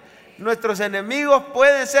sobrenatural. Nuestros enemigos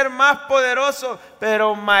pueden ser más poderosos,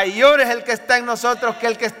 pero mayor es el que está en nosotros que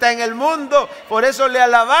el que está en el mundo. Por eso le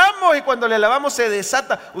alabamos, y cuando le alabamos se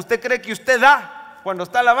desata. ¿Usted cree que usted da cuando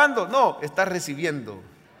está alabando? No, está recibiendo.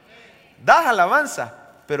 Das alabanza,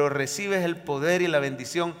 pero recibes el poder y la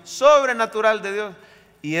bendición sobrenatural de Dios.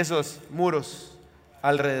 Y esos muros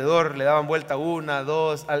alrededor le daban vuelta 1,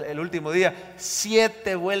 2, el último día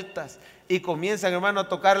 7 vueltas. Y comienzan, hermanos, a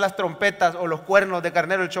tocar las trompetas o los cuernos de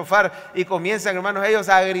carnero, el shofar. Y comienzan, hermanos, ellos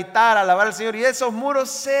a gritar, a alabar al Señor. Y esos muros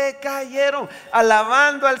se cayeron.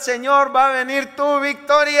 Alabando al Señor va a venir tu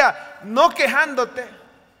victoria. No quejándote,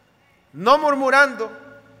 no murmurando.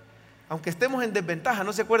 Aunque estemos en desventaja,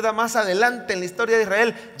 ¿no se acuerda más adelante en la historia de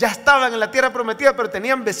Israel? Ya estaban en la tierra prometida, pero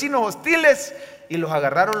tenían vecinos hostiles. Y los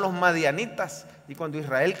agarraron los madianitas. Y cuando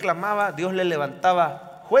Israel clamaba, Dios le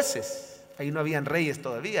levantaba jueces. Ahí no habían reyes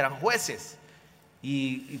todavía, eran jueces.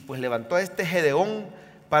 Y pues levantó a este Gedeón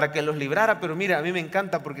para que los librara. Pero mira, a mí me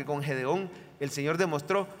encanta porque con Gedeón el Señor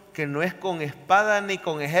demostró que no es con espada ni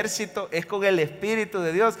con ejército, es con el Espíritu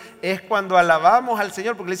de Dios. Es cuando alabamos al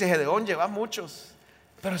Señor, porque le dice: Gedeón, lleva muchos.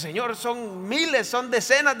 Pero Señor, son miles, son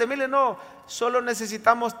decenas de miles. No, solo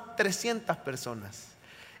necesitamos 300 personas.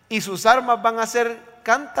 Y sus armas van a ser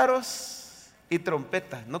cántaros y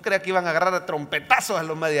trompetas. No crea que iban a agarrar a trompetazos a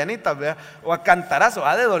los madianitas, ¿verdad? O a cantarazos,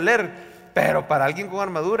 ha de doler. Pero para alguien con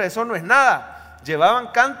armadura eso no es nada. Llevaban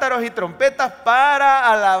cántaros y trompetas para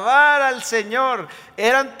alabar al Señor.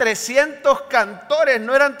 Eran 300 cantores,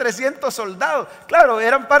 no eran 300 soldados. Claro,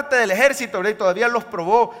 eran parte del ejército, ¿verdad? Y todavía los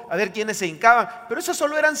probó a ver quiénes se hincaban. Pero eso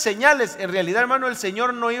solo eran señales. En realidad, hermano, el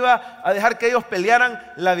Señor no iba a dejar que ellos pelearan.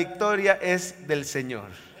 La victoria es del Señor.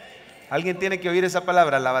 Alguien tiene que oír esa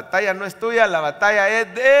palabra: la batalla no es tuya, la batalla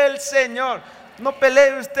es del Señor. No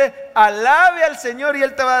pelee usted, alabe al Señor y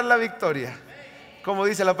Él te va a dar la victoria. Como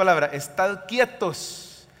dice la palabra: estad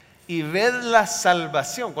quietos y ved la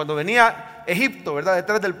salvación. Cuando venía Egipto, ¿verdad?,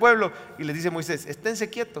 detrás del pueblo, y les dice Moisés: esténse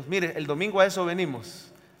quietos. Mire, el domingo a eso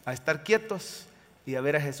venimos, a estar quietos y a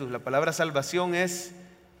ver a Jesús. La palabra salvación es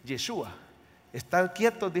Yeshua. Estad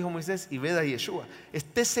quietos, dijo Moisés, y ved a Yeshua.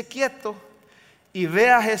 Estése quieto y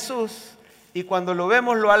ve a Jesús, y cuando lo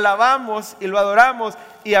vemos lo alabamos y lo adoramos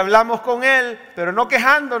y hablamos con Él, pero no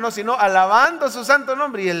quejándonos, sino alabando su santo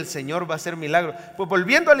nombre, y el Señor va a hacer milagros. Pues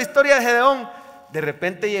volviendo a la historia de Gedeón, de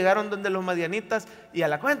repente llegaron donde los madianitas, y a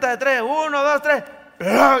la cuenta de 3, 1, 2, 3,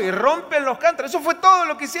 y rompen los cántaros. Eso fue todo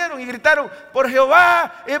lo que hicieron, y gritaron: por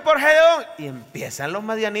Jehová y por Gedeón. Y empiezan los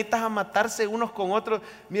madianitas a matarse unos con otros.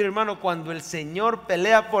 Mira, hermano, cuando el Señor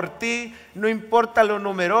pelea por ti, no importa lo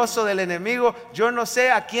numeroso del enemigo. Yo no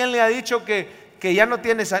sé a quién le ha dicho que ya no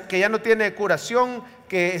tiene curación,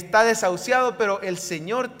 que está desahuciado, pero el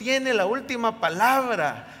Señor tiene la última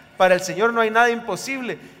palabra. Para el Señor no hay nada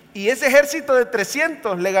imposible. Y ese ejército de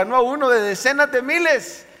 300 le ganó a uno de decenas de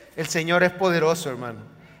miles. El Señor es poderoso, hermano.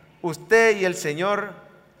 Usted y el Señor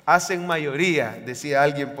hacen mayoría, decía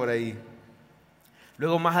alguien por ahí.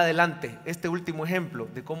 Luego, más adelante, este último ejemplo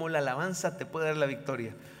de cómo la alabanza te puede dar la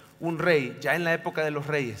victoria. Un rey, ya en la época de los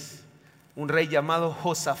reyes, un rey llamado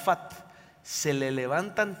Josafat, se le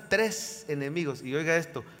levantan 3 enemigos. Y oiga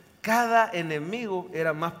esto: cada enemigo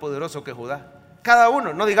era más poderoso que Judá. Cada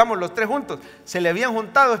uno, no digamos los 3 juntos. Se le habían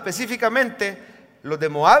juntado específicamente los de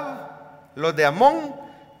Moab, los de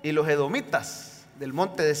Amón y los edomitas del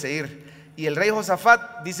monte de Seir. Y el rey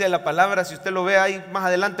Josafat, dice la palabra, si usted lo ve ahí más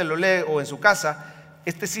adelante, lo lee, o en su casa,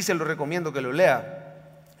 este sí se lo recomiendo que lo lea.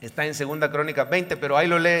 Está en segunda Crónicas 20, pero ahí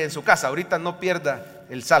lo lee en su casa. Ahorita no pierda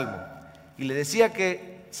el Salmo. Y le decía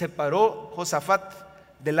que se paró Josafat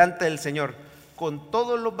delante del Señor con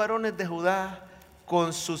todos los varones de Judá,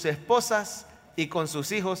 con sus esposas y con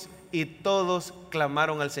sus hijos, y todos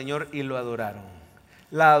clamaron al Señor y lo adoraron.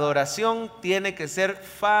 La adoración tiene que ser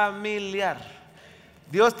familiar.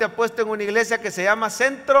 Dios te ha puesto en una iglesia que se llama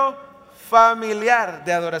Centro Familiar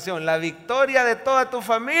de Adoración. La victoria de toda tu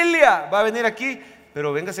familia va a venir aquí,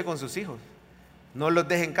 pero véngase con sus hijos. No los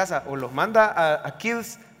deje en casa, o los manda a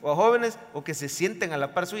kids o a jóvenes, o que se sienten a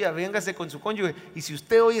la par suya. Véngase con su cónyuge. Y si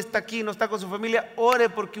usted hoy está aquí y no está con su familia, ore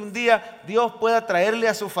porque un día Dios pueda traerle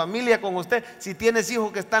a su familia con usted. Si tienes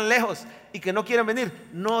hijos que están lejos y que no quieren venir,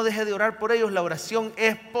 no deje de orar por ellos. La oración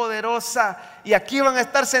es poderosa, y aquí van a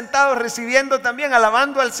estar sentados recibiendo también,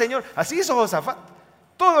 alabando al Señor. Así hizo Josafat.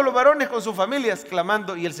 todos los varones con sus familias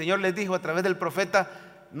clamando, y el Señor les dijo a través del profeta: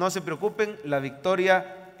 no se preocupen, la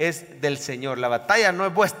victoria es del Señor, la batalla no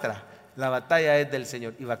es vuestra, la batalla es del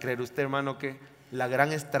Señor. Y va a creer usted, hermano, que la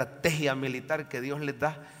gran estrategia militar que Dios les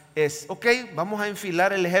da es: ok, vamos a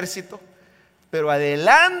enfilar el ejército, pero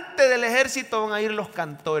adelante del ejército van a ir los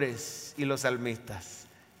cantores y los salmistas.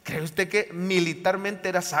 ¿Cree usted que militarmente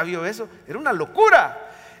era sabio eso? Era una locura.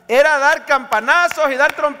 Era dar campanazos y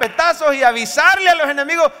dar trompetazos y avisarle a los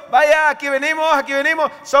enemigos: vaya, aquí venimos,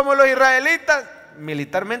 somos los israelitas.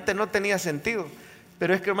 Militarmente no tenía sentido.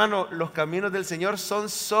 Pero es que, hermano, los caminos del Señor son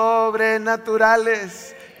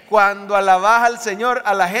sobrenaturales. Cuando alabas al Señor,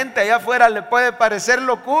 a la gente allá afuera le puede parecer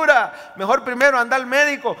locura. Mejor primero anda al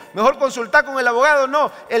médico, mejor consultar con el abogado.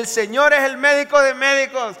 No, el Señor es el médico de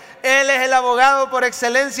médicos. Él es el abogado por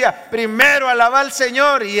excelencia. Primero alaba al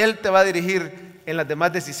Señor y Él te va a dirigir en las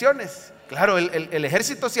demás decisiones. Claro, el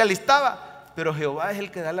ejército se alistaba, pero Jehová es el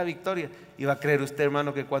que da la victoria. Y va a creer usted,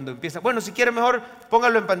 hermano, que cuando empieza... Bueno, si quiere mejor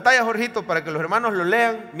póngalo en pantalla, Jorgito, para que los hermanos lo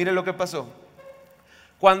lean. Mire lo que pasó.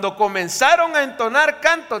 Cuando comenzaron a entonar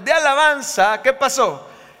cantos de alabanza, ¿qué pasó?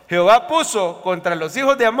 Jehová puso contra los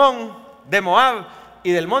hijos de Amón, de Moab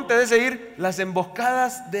y del monte de Seir las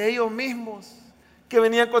emboscadas de ellos mismos, que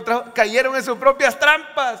venían contra... Cayeron en sus propias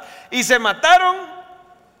trampas y se mataron.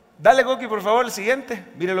 Dale, Goki, por favor, el siguiente.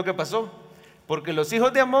 Mire lo que pasó. Porque los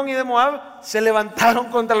hijos de Amón y de Moab se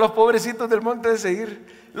levantaron contra los pobrecitos del monte de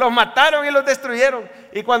Seir. Los mataron y los destruyeron.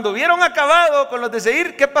 Y cuando hubieron acabado con los de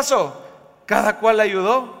Seir, ¿qué pasó? Cada cual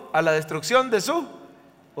ayudó a la destrucción de su...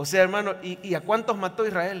 O sea, hermano, ¿y a cuántos mató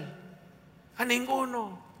Israel? A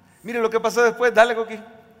ninguno. Mire lo que pasó después. Dale, Goki.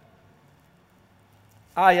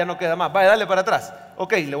 Ya no queda más. Vaya, dale para atrás.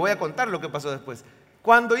 Ok, le voy a contar lo que pasó después.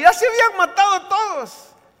 Cuando ya se habían matado todos,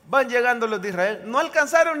 van llegando los de Israel. No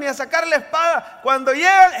alcanzaron ni a sacar la espada. Cuando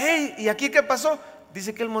llegan, hey, ¿y aquí qué pasó?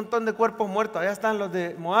 Dice que el montón de cuerpos muertos. Allá están los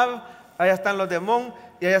de Moab, allá están los de Amón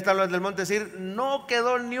y allá están los del monte Seir. No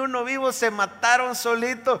quedó ni uno vivo, se mataron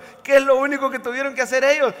solitos. ¿Qué es lo único que tuvieron que hacer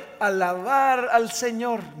ellos? Alabar al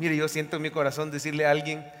Señor. Mire, yo siento en mi corazón decirle a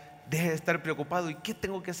alguien: deje de estar preocupado. ¿Y qué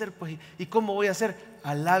tengo que hacer? Pues, ¿y cómo voy a hacer?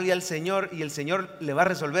 Alabe al Señor y el Señor le va a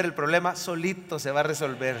resolver el problema. Solito se va a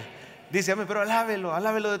resolver. Dice: pero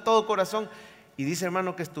alábelo de todo corazón. Y dice,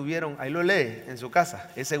 hermano, que estuvieron, ahí lo lee en su casa,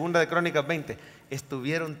 es segunda de Crónicas 20,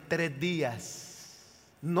 estuvieron 3 días,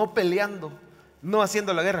 no peleando, no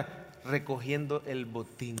haciendo la guerra, recogiendo el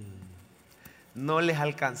botín. No les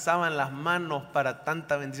alcanzaban las manos para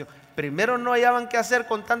tanta bendición. Primero no hallaban qué hacer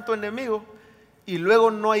con tanto enemigo y luego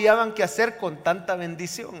no hallaban qué hacer con tanta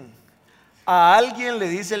bendición. A alguien le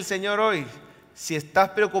dice el Señor hoy: si estás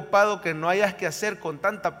preocupado que no hayas que hacer con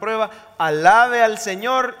tanta prueba, alabe al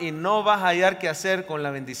Señor y no vas a hallar qué hacer con la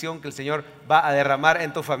bendición que el Señor va a derramar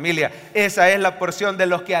en tu familia. Esa es la porción de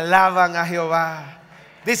los que alaban a Jehová.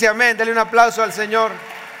 Dice amén, dale un aplauso al Señor.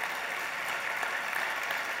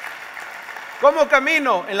 ¿Cómo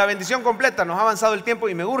camino en la bendición completa? Nos ha avanzado el tiempo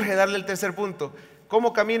y me urge darle el tercer punto.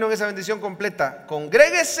 ¿Cómo camino en esa bendición completa?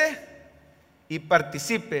 Congréguese y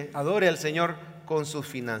participe, adore al Señor con sus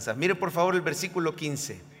finanzas. Mire por favor el versículo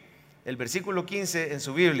 15. El versículo 15 en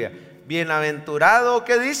su Biblia. Bienaventurado,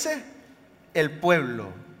 ¿qué dice? El pueblo.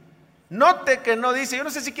 Note que no dice, yo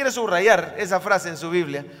no sé si quiere subrayar esa frase en su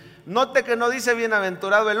Biblia. Note que no dice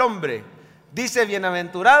bienaventurado el hombre. Dice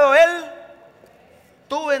bienaventurado él.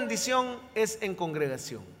 Tu bendición es en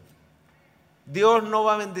congregación. Dios no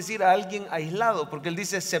va a bendecir a alguien aislado, porque Él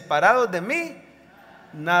dice: separados de mí,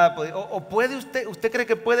 nada puede. O puede usted cree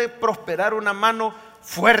que puede prosperar una mano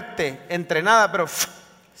fuerte, entrenada, pero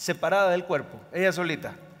separada del cuerpo, ella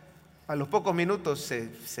solita. A los pocos minutos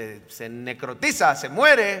se necrotiza, se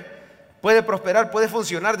muere. Puede prosperar, puede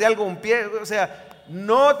funcionar de algo un pie. O sea,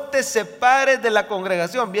 no te separes de la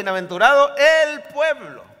congregación. Bienaventurado el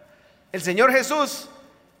pueblo. El Señor Jesús,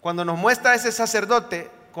 cuando nos muestra a ese sacerdote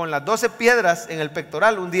con las 12 piedras en el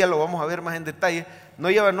pectoral, un día lo vamos a ver más en detalle, no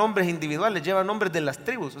lleva nombres individuales, lleva nombres de las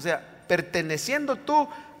tribus. O sea, perteneciendo tú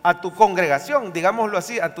a tu congregación, digámoslo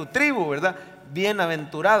así, a tu tribu, ¿verdad?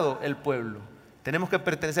 Bienaventurado el pueblo. Tenemos que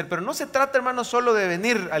pertenecer, pero no se trata, hermano, solo de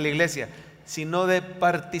venir a la iglesia, sino de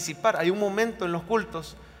participar. Hay un momento en los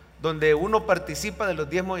cultos donde uno participa de los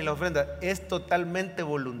diezmos y la ofrenda. Es totalmente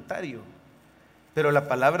voluntario. Pero la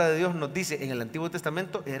palabra de Dios nos dice, en el Antiguo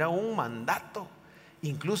Testamento era un mandato.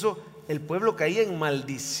 Incluso el pueblo caía en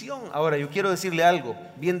maldición. Ahora, yo quiero decirle algo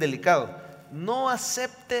bien delicado. No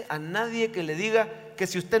acepte a nadie que le diga que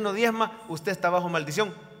si usted no diezma, usted está bajo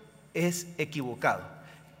maldición. Es equivocado.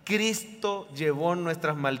 Cristo llevó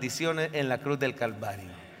nuestras maldiciones en la cruz del Calvario.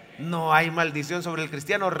 No hay maldición sobre el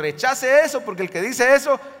cristiano. Rechace eso, porque el que dice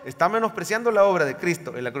eso está menospreciando la obra de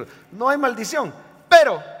Cristo en la cruz. No hay maldición,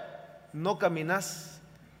 pero no caminas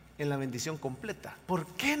en la bendición completa. ¿Por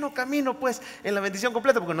qué no camino pues en la bendición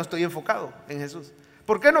completa? Porque no estoy enfocado en Jesús.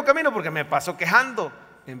 ¿Por qué no camino? Porque me paso quejando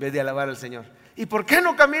en vez de alabar al Señor. ¿Y por qué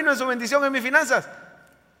no camino en su bendición en mis finanzas?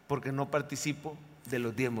 Porque no participo de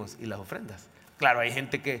los diezmos y las ofrendas. Claro, hay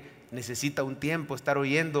gente que necesita un tiempo estar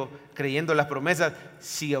oyendo, creyendo las promesas.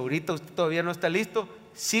 Si ahorita usted todavía no está listo,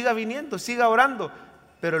 siga viniendo, siga orando.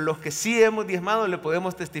 Pero los que sí hemos diezmado le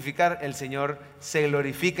podemos testificar: el Señor se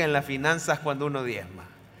glorifica en las finanzas cuando uno diezma.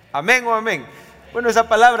 Amén o amén. Bueno, esa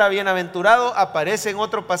palabra bienaventurado aparece en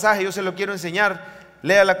otro pasaje, yo se lo quiero enseñar.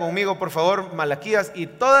 Léala conmigo por favor, Malaquías. Y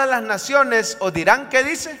todas las naciones os dirán, ¿qué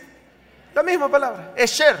dice? La misma palabra,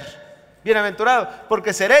 Esher, bienaventurado,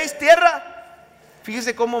 porque seréis tierra.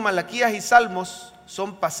 Fíjese cómo Malaquías y Salmos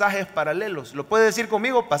son pasajes paralelos. ¿Lo puede decir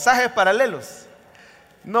conmigo? Pasajes paralelos.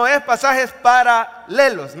 No es pasajes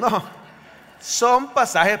paralelos, no. Son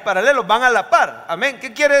pasajes paralelos, van a la par. Amén.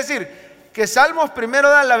 ¿Qué quiere decir? Que Salmos primero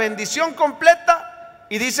da la bendición completa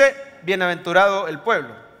y dice, bienaventurado el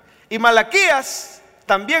pueblo. Y Malaquías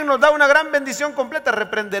también nos da una gran bendición completa.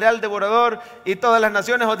 Reprenderé al devorador y todas las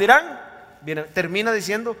naciones os dirán. Termina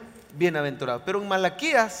diciendo, bienaventurado. Pero en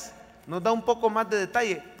Malaquías nos da un poco más de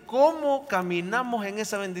detalle. ¿Cómo caminamos en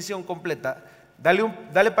esa bendición completa?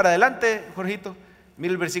 Dale para adelante, Jorgito.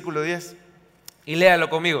 Mira el versículo 10 y léalo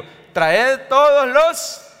conmigo. Traed todos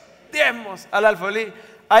los diezmos al alfolí.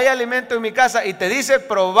 Hay alimento en mi casa. Y te dice,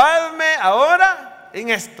 probadme ahora en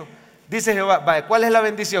esto. Dice Jehová. Vaya, ¿cuál es la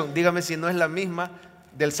bendición? Dígame si no es la misma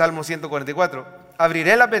del Salmo 144.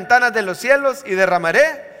 Abriré las ventanas de los cielos y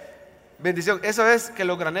derramaré bendición. Eso es que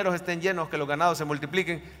los graneros estén llenos, que los ganados se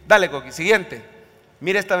multipliquen. Dale, Coqui, siguiente.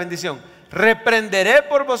 Mire esta bendición. Reprenderé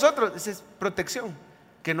por vosotros. Esa es protección.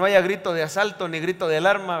 Que no haya grito de asalto ni grito de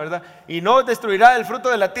alarma, ¿verdad? Y no os destruirá el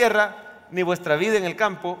fruto de la tierra, ni vuestra vida en el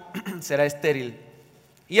campo será estéril.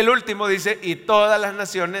 Y el último dice, y todas las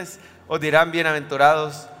naciones os dirán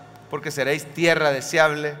bienaventurados, porque seréis tierra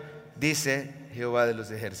deseable, dice Jehová de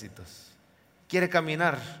los ejércitos. ¿Quiere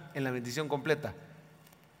caminar en la bendición completa?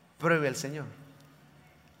 Pruebe al Señor.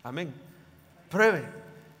 Amén. Pruebe.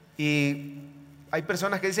 Y hay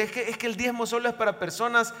personas que dicen, es que el diezmo solo es para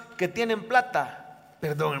personas que tienen plata.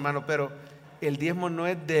 Perdón, hermano, pero el diezmo no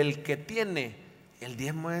es del que tiene, el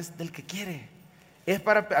diezmo es del que quiere.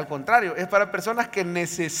 Al contrario, es para personas que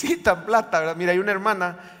necesitan plata, ¿verdad? Mira, hay una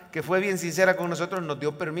hermana que fue bien sincera con nosotros, nos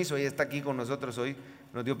dio permiso, ella está aquí con nosotros hoy,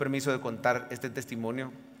 nos dio permiso de contar este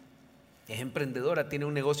testimonio. Es emprendedora, tiene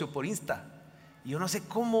un negocio por Insta. Yo no sé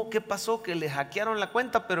qué pasó, que le hackearon la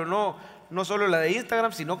cuenta, pero no solo la de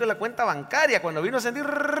Instagram, sino que la cuenta bancaria. Cuando vino a sentir,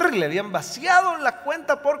 le habían vaciado la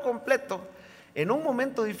cuenta por completo. En un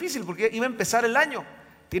momento difícil, porque iba a empezar el año.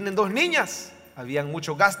 Tienen 2 niñas, habían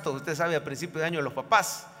muchos gastos, usted sabe, a principio de año los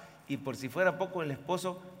papás. Y por si fuera poco, el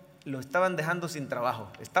esposo lo estaban dejando sin trabajo.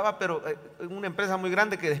 Estaba pero en una empresa muy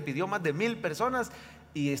grande que despidió más de 1,000 personas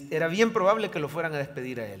y era bien probable que lo fueran a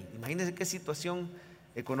despedir a él. Imagínense qué situación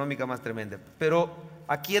económica más tremenda. Pero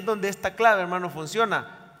aquí es donde esta clave, hermano,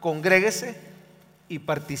 funciona. Congréguese y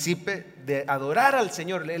participe de adorar al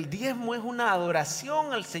Señor. El diezmo es una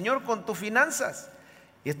adoración al Señor con tus finanzas.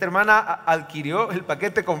 Y esta hermana adquirió el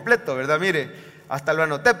paquete completo, ¿verdad? Mire, hasta lo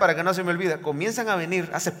anoté para que no se me olvide. Comienzan a venir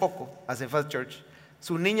hace poco a CEFADCHURCH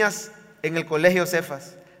sus niñas en el colegio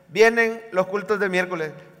Cefas. Vienen los cultos de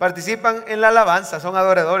miércoles, participan en la alabanza, son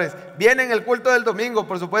adoradores. Vienen el culto del domingo,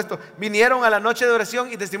 por supuesto. Vinieron a la noche de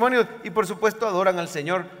oración y testimonios y por supuesto adoran al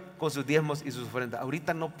Señor con sus diezmos y sus ofrendas.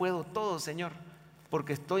 Ahorita no puedo todo, Señor,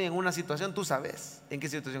 porque estoy en una situación, tú sabes en qué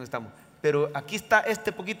situación estamos. Pero aquí está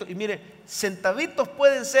este poquito y mire, centavitos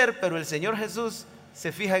pueden ser, pero el Señor Jesús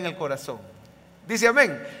se fija en el corazón. Dice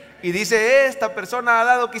amén. Y dice, esta persona ha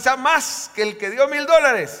dado quizá más que el que dio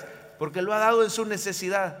 $1,000, porque lo ha dado en su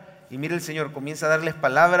necesidad. Y mire, el Señor comienza a darles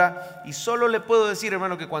palabra. Y solo le puedo decir,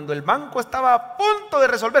 hermano, que cuando el banco estaba a punto de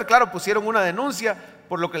resolver, claro, pusieron una denuncia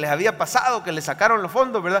por lo que les había pasado, que le sacaron los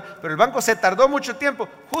fondos, ¿verdad? Pero el banco se tardó mucho tiempo.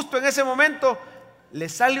 Justo en ese momento le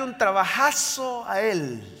sale un trabajazo a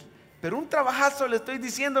él. Pero un trabajazo, le estoy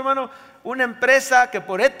diciendo, hermano, una empresa que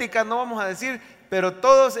por ética no vamos a decir, pero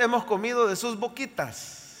todos hemos comido de sus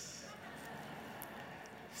boquitas.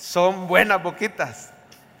 Son buenas boquitas.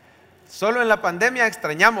 Solo en la pandemia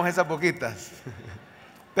extrañamos esas boquitas.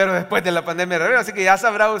 Pero después de la pandemia, así que ya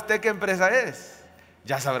sabrá usted qué empresa es.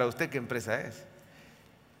 Ya sabrá usted qué empresa es.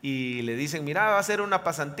 Y le dicen, mira, va a ser una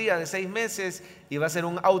pasantía de 6 meses y va a ser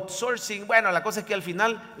un outsourcing. Bueno, la cosa es que al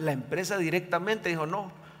final la empresa directamente dijo,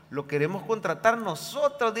 lo queremos contratar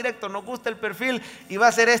nosotros directo, nos gusta el perfil y va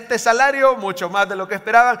a ser este salario, mucho más de lo que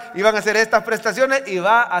esperaban, y van a hacer estas prestaciones y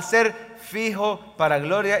va a ser fijo para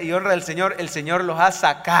gloria y honra del Señor. El Señor los ha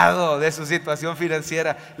sacado de su situación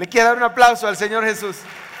financiera. Le quiero dar un aplauso al Señor Jesús.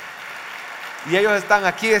 Y ellos están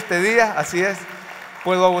aquí este día, así es.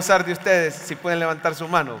 Puedo abusar de ustedes, si pueden levantar su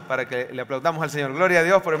mano para que le aplaudamos al Señor. Gloria a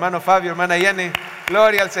Dios por hermano Fabio, hermana Jenny.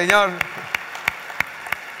 Gloria al Señor.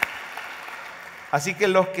 Así que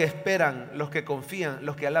los que esperan, los que confían,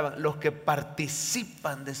 los que alaban, los que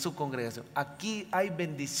participan de su congregación. Aquí hay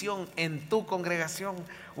bendición en tu congregación.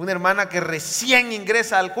 Una hermana que recién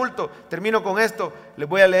ingresa al culto. Termino con esto. Les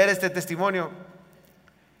voy a leer este testimonio.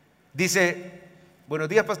 Dice: buenos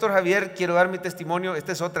días, Pastor Javier. Quiero dar mi testimonio.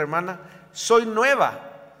 Esta es otra hermana. Soy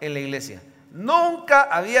nueva en la iglesia. Nunca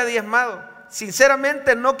había diezmado.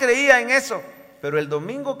 Sinceramente no creía en eso. Pero el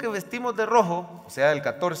domingo que vestimos de rojo, o sea,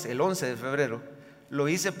 el 11 de febrero, lo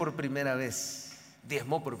hice por primera vez,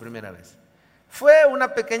 diezmó por primera vez. Fue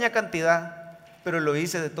una pequeña cantidad, pero lo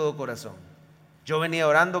hice de todo corazón. Yo venía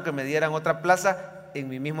orando que me dieran otra plaza en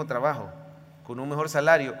mi mismo trabajo, con un mejor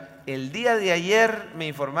salario. El día de ayer me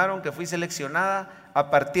informaron que fui seleccionada. A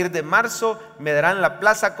partir de marzo me darán la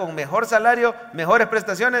plaza con mejor salario, mejores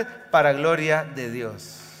prestaciones, para gloria de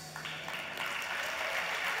Dios.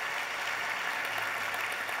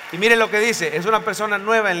 Y miren lo que dice, es una persona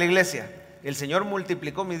nueva en la iglesia. El Señor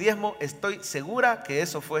multiplicó mi diezmo, estoy segura que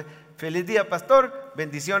eso fue. Feliz día, pastor.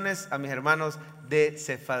 Bendiciones a mis hermanos de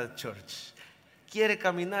CEFADCHURCH. Quiere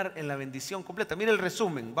caminar en la bendición completa. Mire el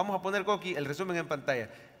resumen, vamos a poner aquí el resumen en pantalla.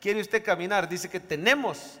 ¿Quiere usted caminar? Dice que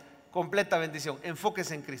tenemos completa bendición.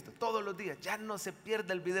 Enfóquese en Cristo todos los días. Ya no se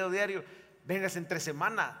pierda el video diario. Véngase entre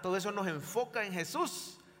semana. Todo eso nos enfoca en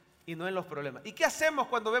Jesús y no en los problemas. ¿Y qué hacemos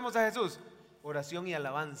cuando vemos a Jesús? Oración y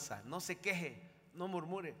alabanza. No se queje, no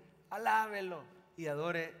murmure. Alábelo y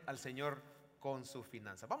adore al Señor con sus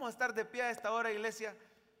finanzas. Vamos a estar de pie a esta hora, iglesia,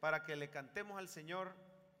 para que le cantemos al Señor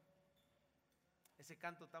ese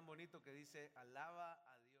canto tan bonito que dice: alaba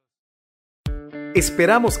a Dios.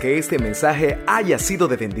 Esperamos que este mensaje haya sido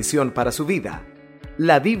de bendición para su vida.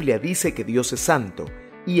 La Biblia dice que Dios es santo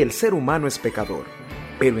y el ser humano es pecador,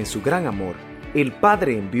 pero en su gran amor, el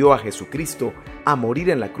Padre envió a Jesucristo a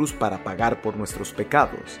morir en la cruz para pagar por nuestros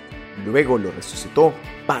pecados. Luego lo resucitó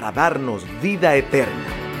para darnos vida eterna.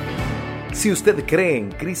 Si usted cree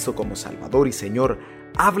en Cristo como Salvador y Señor,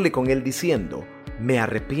 hable con Él diciendo: me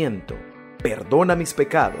arrepiento, perdona mis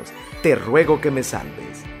pecados, te ruego que me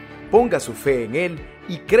salves. Ponga su fe en Él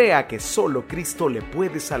y crea que solo Cristo le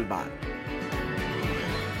puede salvar.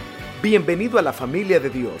 Bienvenido a la familia de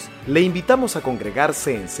Dios. Le invitamos a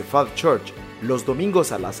congregarse en CEFADCHURCH los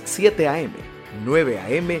domingos a las 7 a.m., 9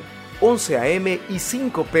 a.m., 11 a.m. y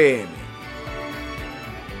 5 p.m.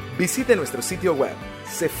 Visite nuestro sitio web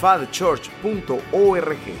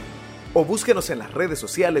CEFADCHURCH.org o búsquenos en las redes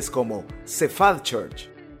sociales como CEFADCHURCH.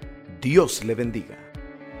 Dios le bendiga.